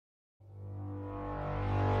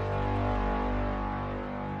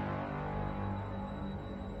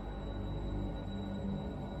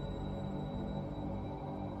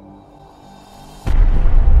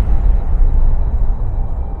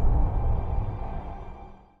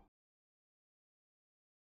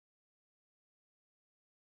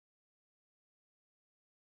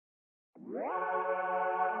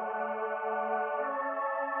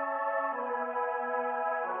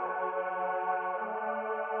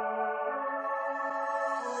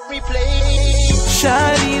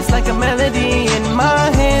Shawty's like a melody in my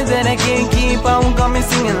head that I can't keep on. Got me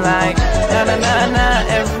singing like na na na na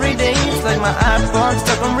every day. It's like my iPod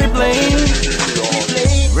stuck on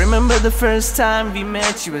replay. Remember the first time we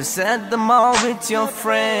met? You was at the mall with your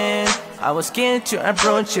friend. I was scared to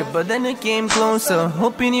approach you, but then it came closer,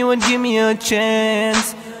 hoping you would give me a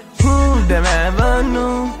chance. Who'd have ever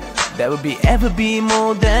knew that would ever be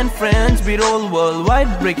more than friends? We're all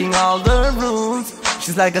worldwide, breaking all the rules.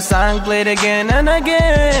 She's like a song played again and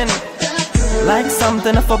again, like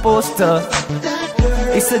something of a poster.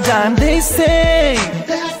 It's a dime, they say.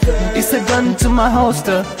 It's a gun to my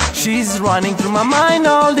holster. She's running through my mind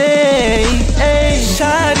all day. Hey,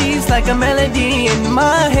 Shawty's like a melody in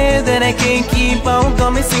my head that I can't keep on.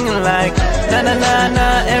 Got me singing like na na na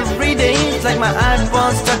na every day. It's like my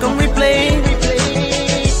iPod stuck on replay.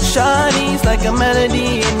 Shawty's like a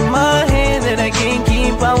melody in my head that I can't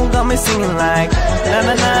keep on. Got me singing like na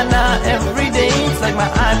na na na every day. It's like my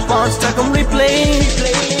iPod stuck on replay.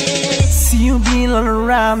 See you been all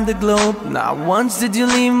around the globe. Not once did you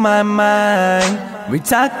leave my mind. We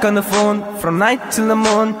talk on the phone from night till the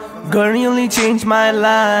morn. Girl, you really changed my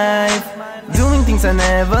life. Doing things I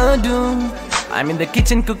never do. I'm in the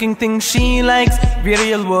kitchen cooking things she likes. We're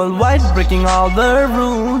real worldwide, breaking all the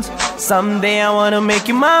rules. Someday I wanna make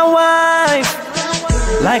you my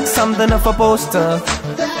wife, like something of a poster.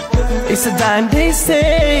 It's a dime, they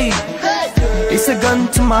say. It's a gun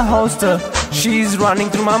to my holster. She's running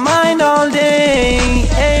through my mind all day.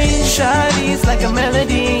 Hey, Shawty's like a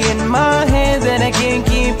melody in my head that I can't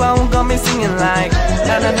keep on. Got me singing like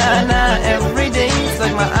na na na na every day. It's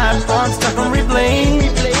like my iPod stuck on replay.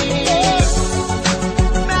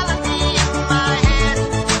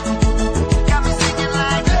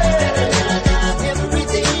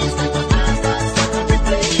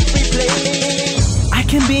 I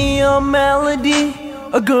can be your melody,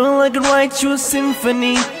 a girl I can write you a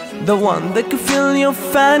symphony, the one that can fill your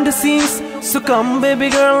fantasies. So come baby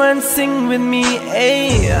girl and sing with me.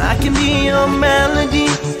 Hey, I can be your melody,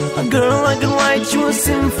 a girl I can write you a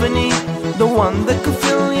symphony, the one that can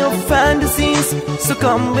fill your fantasies. So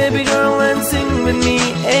come baby girl and sing with me.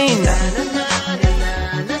 Hey, na na na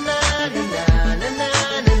na na na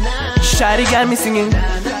na na. Shawty got me singing.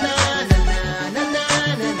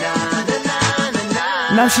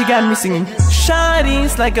 Now she got me singing.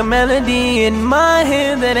 Shawty's like a melody in my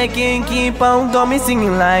head that I can't keep on. Got me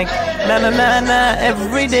singing like na na na na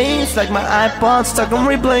every day. It's like my iPod stuck on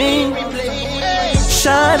replay.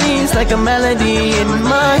 Shawty's like a melody in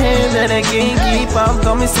my head that I can't keep on.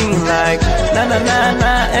 Got me singing like na na na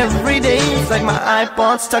na every day. It's like my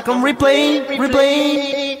iPod stuck on replay,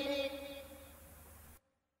 replay.